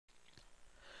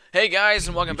Hey guys,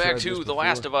 and welcome back tried this to The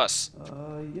Last before? of Us.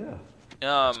 Yeah.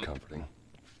 It's comforting.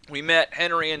 We met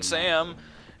Henry and Sam,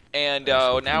 and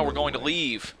now we're going to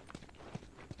leave.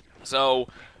 So,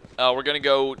 we're gonna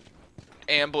go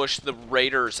ambush the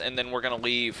raiders, and then we're gonna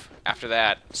leave after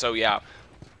that. So yeah.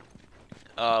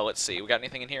 Let's see. We got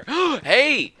anything in here?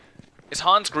 Hey! Is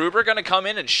Hans Gruber gonna come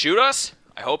in and shoot us?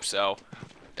 I hope so.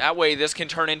 That way this can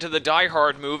turn into the Die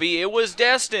Hard movie it was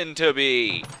destined to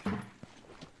be.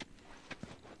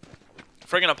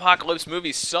 Friggin' apocalypse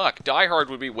movies suck. Die Hard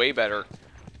would be way better.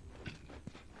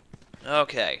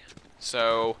 Okay.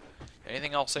 So,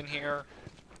 anything else in here?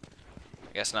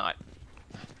 I guess not.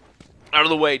 Out of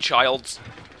the way, childs.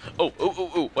 Oh, ooh,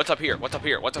 ooh, ooh. What's up here? What's up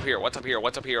here? What's up here? What's up here?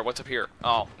 What's up here? What's up here?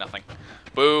 Oh, nothing.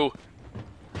 Boo.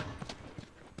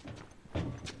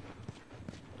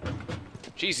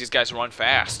 Jeez, these guys run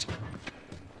fast.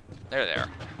 They're there.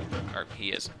 Or he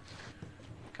is.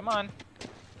 Come on.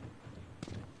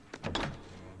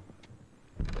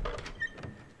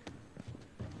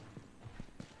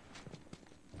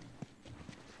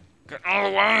 Get out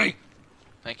of the way!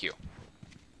 Thank you.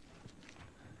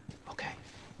 Okay.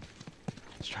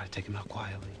 Let's try to take him out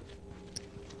quietly.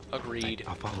 Agreed.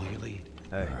 I'll follow your lead.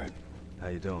 Hey, All right. how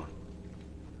you doing?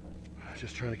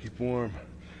 Just trying to keep warm.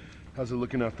 How's it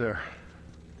looking out there?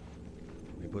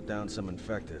 We put down some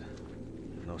infected.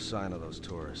 No sign of those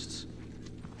tourists.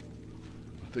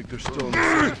 I think they're still in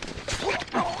the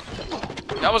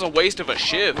city. That was a waste of a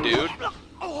shiv, dude.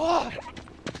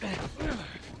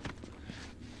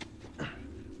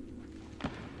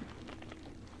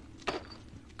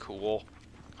 Cool.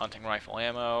 Hunting rifle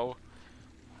ammo.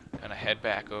 Gonna head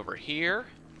back over here.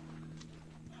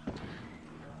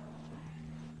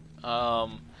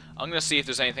 I'm gonna see if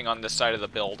there's anything on this side of the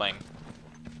building.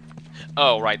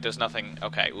 Oh, right, there's nothing.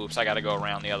 Okay, oops, I gotta go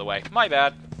around the other way. My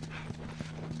bad.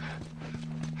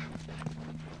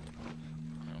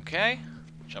 Okay,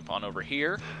 jump on over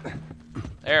here.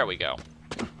 There we go.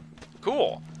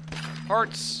 Cool.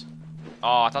 Parts.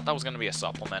 Oh, I thought that was gonna be a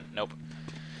supplement. Nope.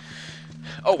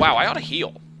 Oh, wow, I ought to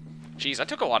heal. Jeez, I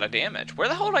took a lot of damage. Where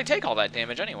the hell did I take all that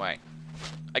damage anyway?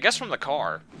 I guess from the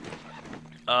car.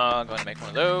 Go ahead and make one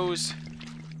of those.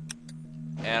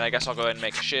 And I guess I'll go ahead and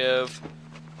make a shiv.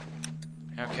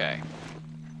 Okay.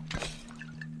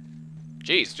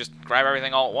 Jeez, just grab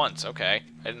everything all at once. Okay.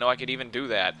 I didn't know I could even do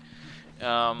that.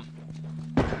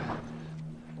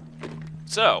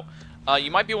 So,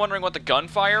 you might be wondering what the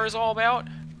gunfire is all about.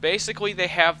 Basically, they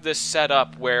have this set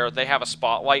up where they have a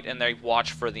spotlight and they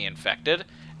watch for the infected.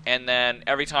 And then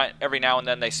every now and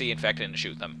then they see infected and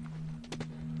shoot them.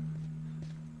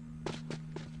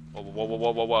 Whoa, whoa, whoa,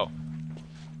 whoa, whoa, whoa.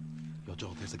 Yo,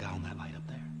 Joel, there's a guy on that light up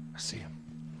there. I see him.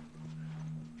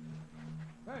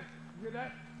 Hey, you hear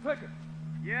that? Clicking.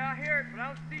 Yeah, I hear it, but I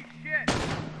don't see shit.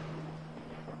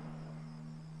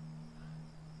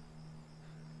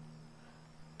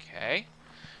 Okay.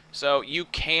 So you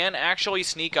can actually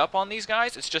sneak up on these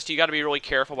guys. It's just you got to be really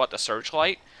careful about the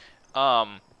searchlight.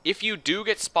 If you do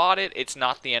get spotted, it's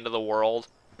not the end of the world.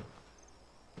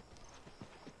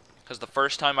 Because the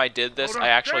first time I did this, I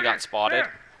actually got spotted.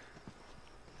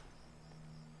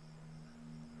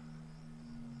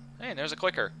 Hey, and there's a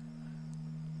clicker.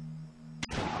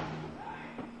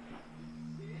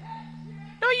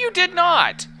 No, you did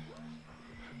not!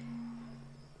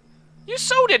 You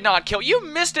so did not kill. You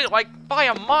missed it, like, by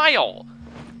a mile.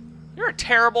 You're a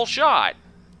terrible shot.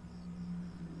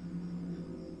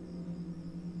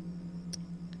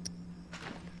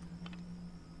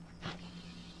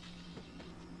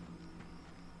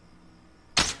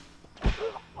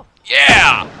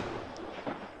 Yeah!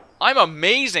 I'm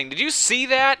amazing. Did you see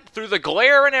that? Through the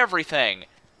glare and everything.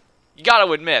 You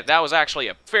gotta admit, that was actually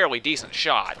a fairly decent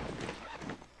shot.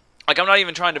 Like, I'm not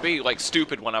even trying to be, like,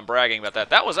 stupid when I'm bragging about that.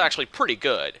 That was actually pretty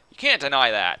good. You can't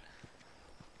deny that.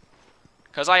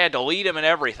 Because I had to lead him and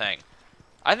everything.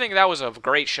 I think that was a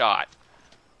great shot.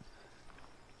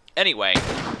 Anyway.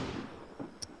 I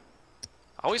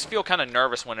always feel kind of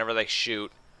nervous whenever they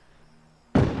shoot.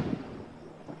 Okay,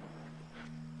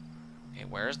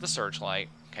 where's the searchlight?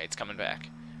 Okay, it's coming back.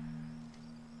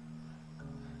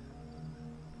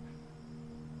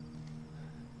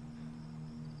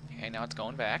 Okay, now it's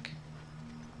going back.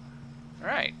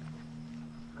 Alright.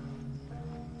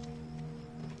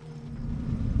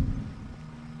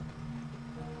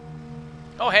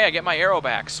 Oh, hey, I get my arrow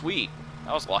back. Sweet.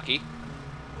 That was lucky.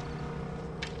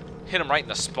 Hit him right in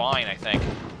the spine, I think.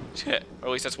 Or at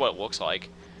least that's what it looks like.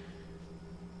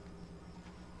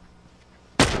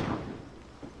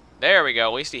 There we go.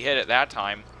 At least he hit it that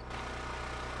time.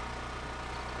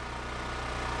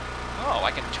 Oh,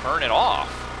 I can turn it off,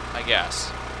 I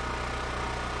guess.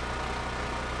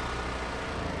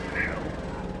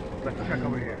 Let's check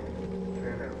over here.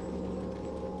 Stand out.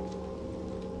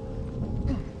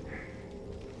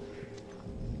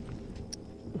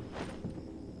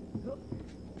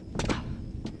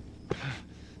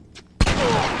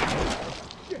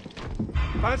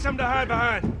 Find something to hide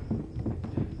behind.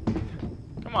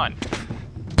 Come on.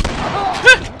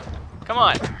 Come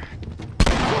on.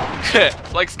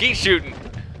 It's like skeet shooting.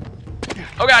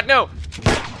 Oh god, no!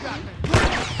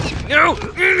 No!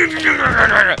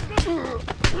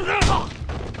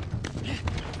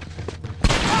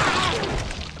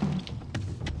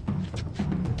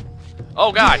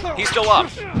 Oh god, he's still up.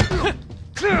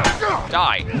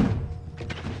 Die.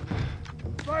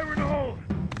 Fire in the hole!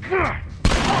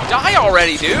 Die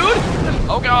already, dude!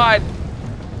 Oh god.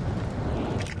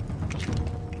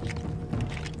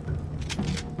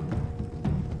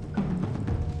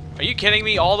 Are you kidding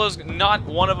me? All those, not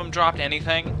one of them dropped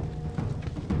anything?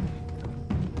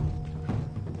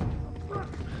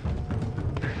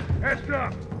 Heads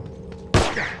up!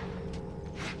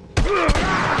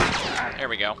 There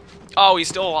we go. Oh, he's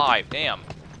still alive. Damn.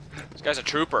 This guy's a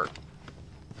trooper.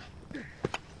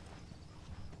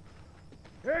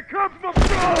 Here comes my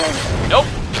phone! Nope.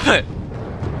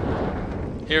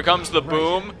 Here comes the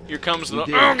boom. Here comes the...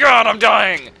 Oh god, I'm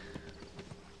dying!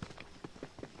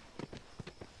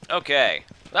 Okay.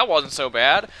 That wasn't so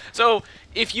bad. So,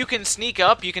 if you can sneak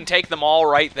up, you can take them all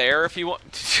right there if you want...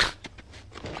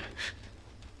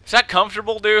 Is that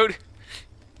comfortable, dude?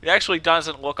 It actually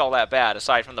doesn't look all that bad,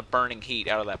 aside from the burning heat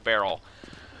out of that barrel.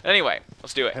 Anyway,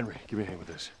 let's do it. Henry, give me a hand with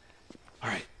this. All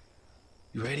right.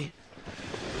 You ready?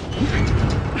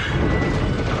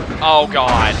 Oh,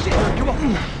 God. Come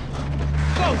on.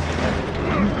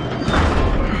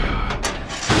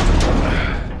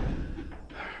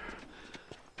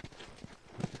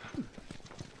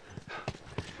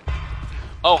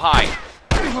 Oh, hi.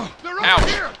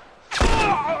 Ouch.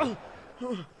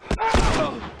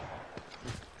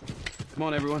 Come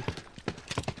on, everyone.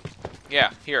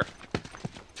 Yeah, here.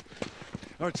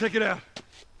 All right, check it out.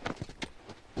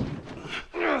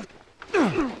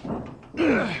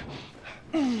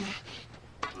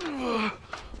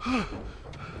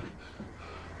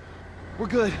 We're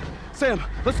good. Sam,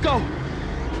 let's go. All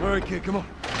right, kid, come on.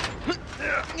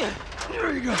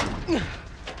 There you go.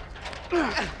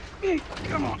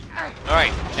 Come on. All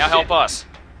right, now help us.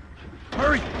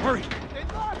 Hurry, hurry.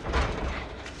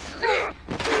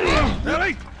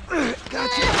 Ready?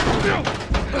 Gotcha.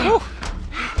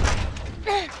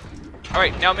 All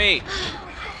right, now me.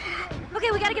 Okay,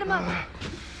 we gotta get him up.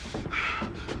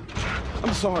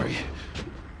 I'm sorry.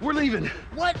 We're leaving.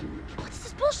 What? What's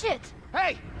this bullshit?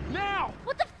 Hey, now!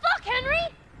 What the fuck, Henry?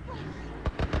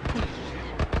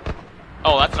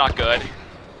 Oh, that's not good.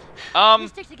 We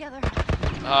stick together.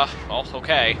 Well,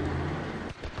 okay.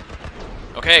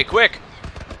 Okay, quick!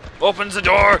 Opens the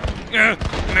door!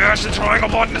 Mash the triangle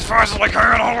button as fast as I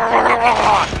can!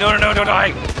 No, don't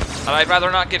die! I'd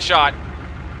rather not get shot.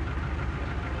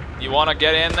 You wanna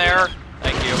get in there?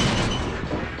 Thank you.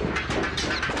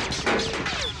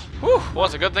 Whew, well,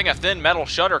 it's a good thing a thin metal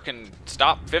shutter can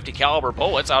stop 50 caliber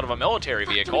bullets out of a military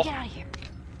vehicle. Get out of here.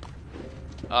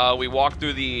 We walk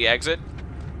through the exit.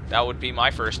 That would be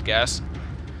my first guess.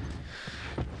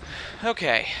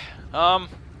 Okay. Sounds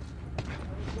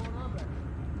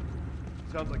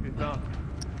like they found.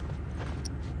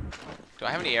 Do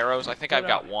I have any arrows? I think I've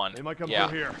got one. They might come Yeah.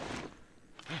 through here.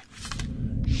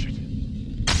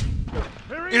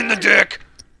 In the dick!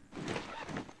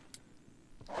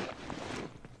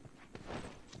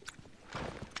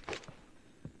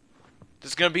 This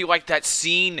is gonna be like that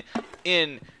scene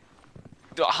in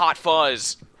the Hot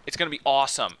Fuzz. It's gonna be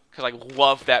awesome, because I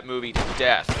love that movie to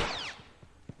death.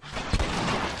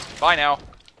 Bye now.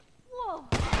 Whoa.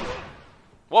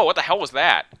 Whoa, what the hell was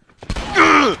that?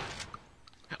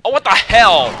 Oh, what the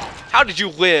hell? How did you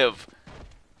live?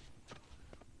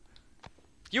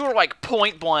 You were like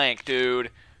point blank, dude.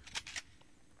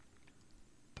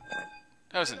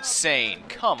 That was insane.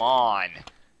 Come on.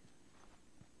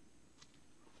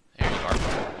 There you are.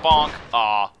 Bonk.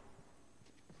 Aw.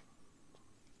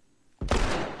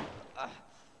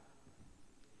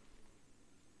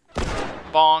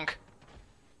 Bonk.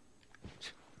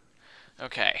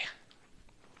 Okay.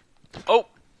 Oh!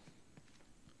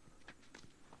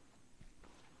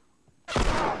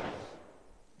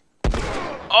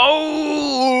 Oh!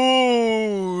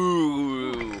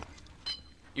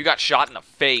 You got shot in the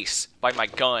face by my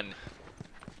gun.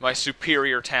 My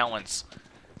superior talents.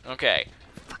 Okay.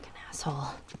 Fucking asshole.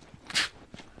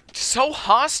 So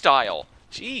hostile.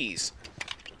 Jeez.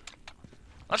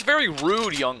 That's very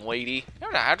rude, young lady.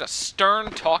 You're gonna have a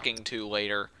stern talking to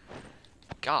later.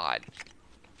 God.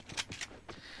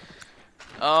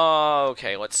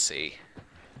 Okay, let's see.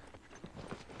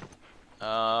 Is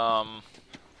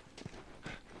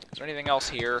there anything else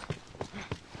here?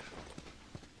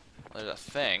 There's a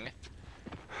thing.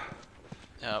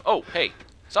 Oh, hey,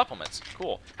 supplements.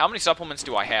 Cool. How many supplements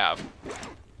do I have?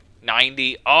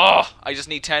 90. Oh, I just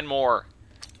need 10 more.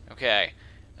 Okay.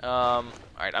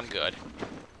 Alright, I'm good.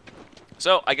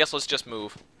 So, I guess let's just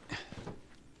move.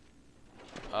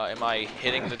 Am I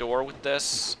hitting the door with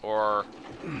this, or...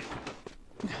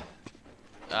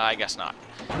 I guess not.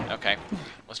 Okay,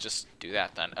 let's just do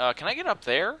that then. Can I get up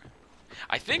there?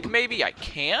 I think maybe I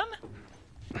can?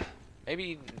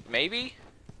 Maybe?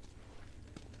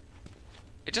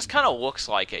 It just kind of looks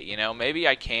like it, you know? Maybe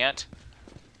I can't.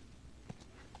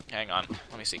 Hang on,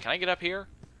 let me see. Can I get up here?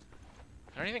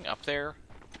 Is there anything up there?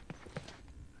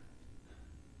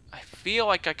 I feel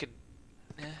like I could...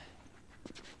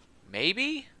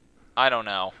 Maybe? I don't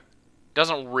know.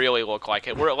 Doesn't really look like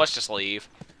it. Let's just leave.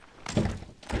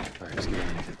 Alright, let's get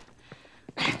out of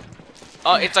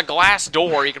here. It's a glass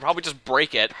door. You could probably just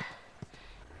break it.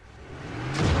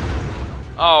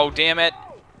 Oh, damn it.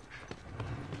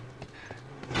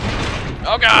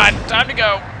 Oh, God. Time to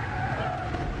go.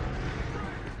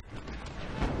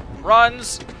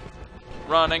 Runs.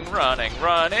 Running.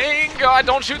 God,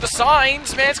 don't shoot the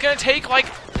signs, man. It's gonna take, like,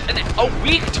 a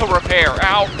week to repair.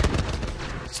 Ow.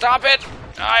 Stop it.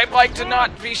 I'd like to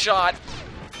not be shot.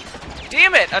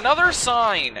 Damn it, another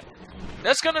sign.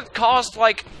 That's gonna cost,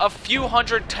 like, a few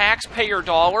hundred taxpayer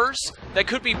dollars that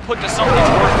could be put to something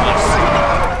worthless.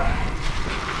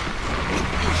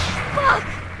 Fuck!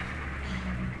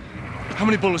 How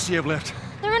many bullets do you have left?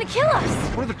 They're gonna kill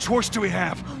us! What other choice do we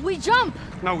have? We jump!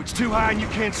 No, it's too high and you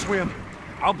can't swim.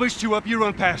 I'll boost you up, you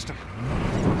run past them.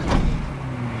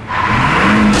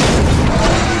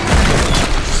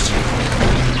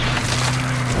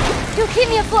 You keep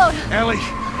me afloat! Ellie!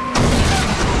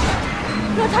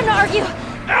 No time to argue!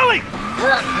 Ellie!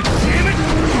 Damn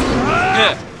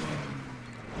it!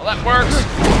 Well, that works.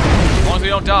 As long as we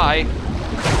don't die.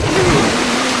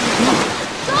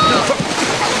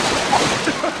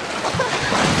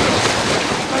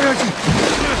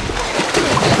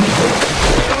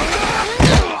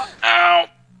 Ow!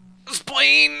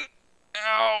 Spleen!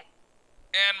 Ow!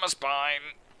 And my spine.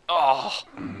 Oh.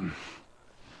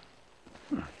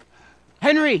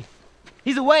 Henry!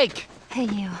 He's awake! Hey,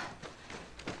 you.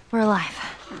 We're alive.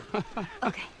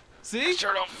 Okay. See?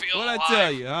 Sure don't feel What'd alive. I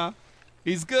tell you, huh?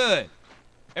 He's good.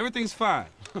 Everything's fine.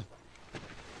 You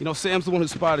know, Sam's the one who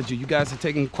spotted you. You guys are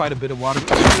taking quite a bit of water.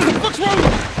 What's wrong?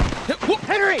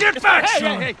 Henry! Get back, hey,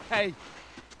 son! Hey!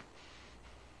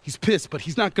 He's pissed, but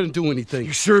he's not gonna do anything.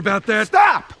 You sure about that?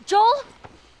 Stop! Joel?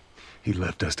 He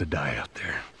left us to die out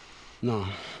there. No,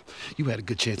 you had a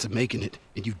good chance of making it,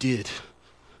 and you did.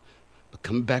 But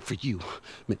coming back for you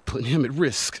meant putting him at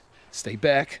risk. Stay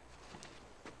back.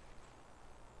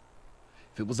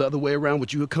 If it was the other way around,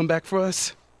 would you have come back for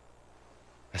us?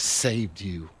 I saved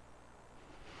you.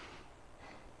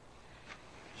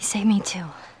 You saved me too.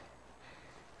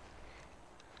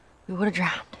 We would have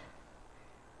drowned.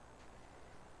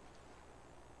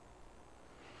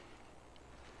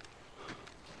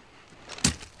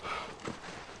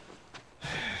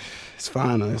 It's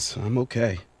fine, I'm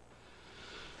okay.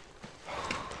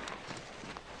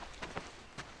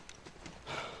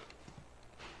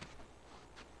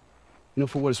 You know,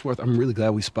 for what it's worth, I'm really glad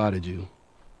we spotted you.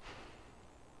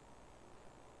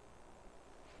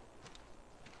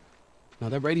 Now,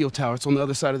 that radio tower, it's on the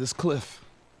other side of this cliff.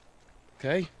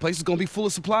 Okay? Place is gonna be full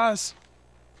of supplies.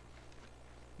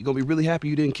 You're gonna be really happy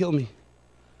you didn't kill me.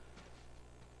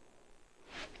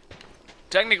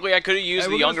 Technically, I could have used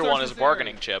the younger one as a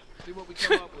bargaining chip. See what we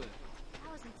come up with.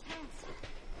 That was intense.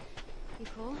 You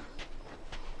cool?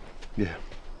 Yeah.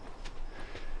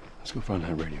 Let's go find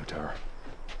that radio tower.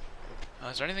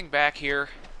 Is there anything back here?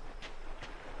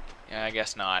 Yeah, I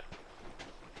guess not.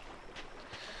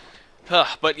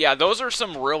 But yeah, those are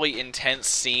some really intense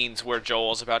scenes where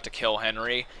Joel's about to kill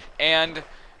Henry, and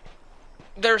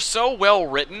they're so well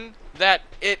written that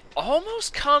it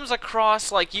almost comes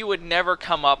across like you would never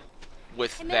come up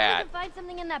with Hey, maybe that. we can find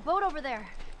something in that boat over there.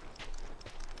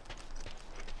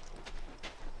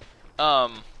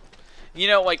 You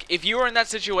know, like, if you were in that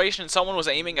situation and someone was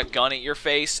aiming a gun at your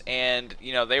face and,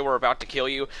 you know, they were about to kill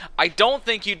you, I don't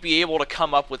think you'd be able to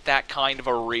come up with that kind of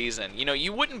a reason. You know,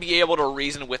 you wouldn't be able to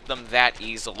reason with them that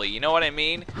easily, you know what I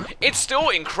mean? It's still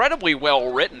incredibly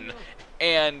well written,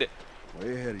 and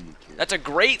Way ahead of you, kid. that's a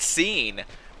great scene.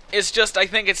 It's just, I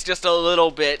think it's just a little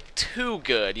bit too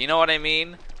good, you know what I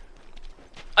mean?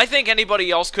 I think anybody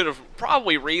else could have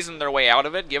probably reasoned their way out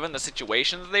of it, given the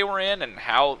situation that they were in and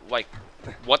how, like,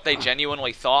 what they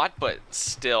genuinely thought, but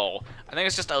still, I think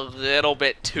it's just a little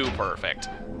bit too perfect.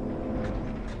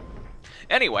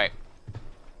 Anyway,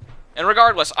 and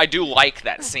regardless, I do like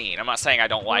that scene. I'm not saying I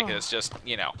don't like it, it's just,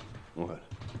 you know. What?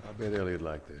 I bet Elliot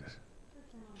liked this.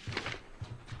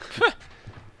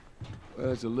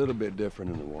 Well, it's a little bit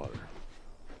different in the water.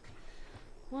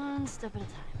 One step at a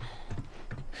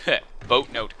time.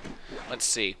 Boat note. Let's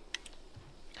see.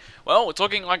 Well, it's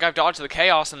looking like I've dodged the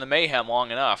chaos and the mayhem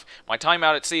long enough. My time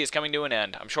out at sea is coming to an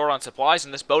end. I'm short on supplies,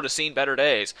 and this boat has seen better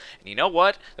days. And you know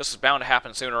what? This was bound to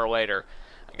happen sooner or later.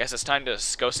 I guess it's time to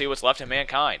go see what's left of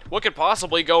mankind. What could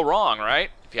possibly go wrong,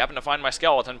 right? If you happen to find my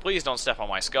skeleton, please don't step on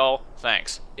my skull.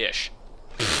 Thanks. Ish.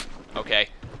 Okay.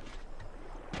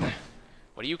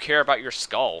 What do you care about your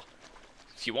skull?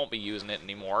 You won't be using it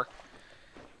anymore.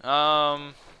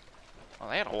 Well,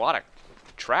 they had a lot of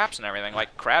traps and everything,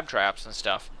 like crab traps and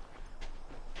stuff.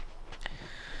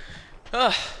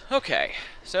 Okay,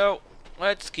 so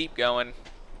let's keep going.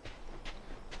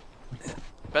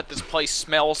 Bet this place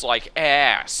smells like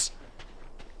ass.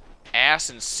 Ass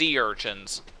and sea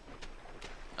urchins.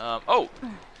 Oh,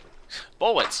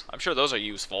 bullets. I'm sure those are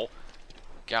useful.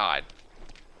 God.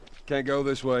 Can't go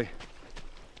this way.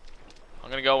 I'm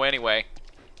gonna go anyway.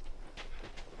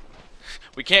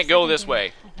 We can't go this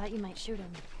way. I thought you might shoot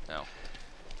him. No.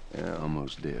 Yeah,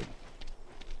 almost did.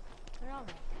 They're all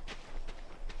right.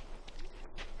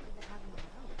 They have him on their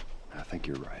own. I think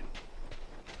you're right.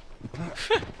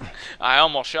 I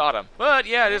almost shot him. But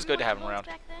yeah, it is good to have him around.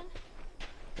 Back then?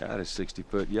 Got a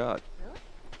 60-foot yacht. Really?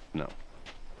 No.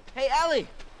 Hey, Ellie!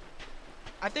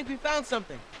 I think we found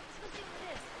something. Let's go see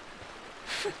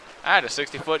what it is. I had a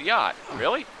 60-foot yacht.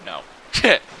 Really? No.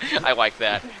 I like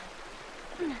that.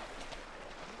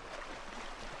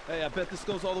 Hey, I bet this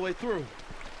goes all the way through.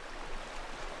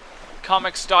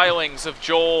 Comic stylings of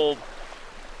Joel.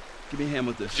 Give me a hand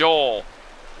with this. Joel.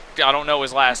 I don't know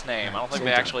his last name. I don't think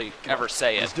they actually ever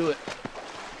say Let's it. do it.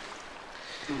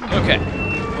 Okay.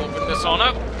 Open this on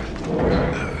up.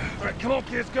 All right, come on,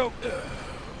 kids, go.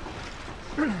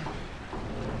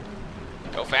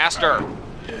 Go faster.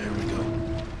 There we go.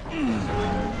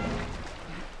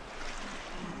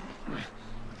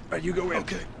 All right, you go in.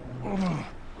 Okay.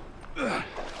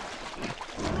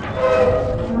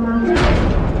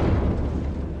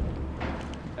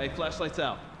 Hey, flashlights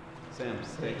out. Sam,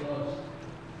 stay close.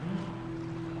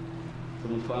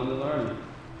 Someone finally learned.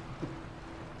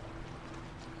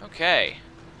 Okay.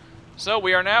 So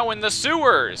we are now in the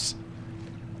sewers.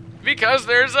 Because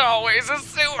there's always a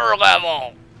sewer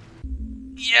level.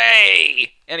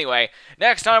 Yay! Anyway,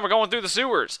 next time we're going through the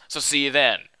sewers. So see you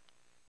then.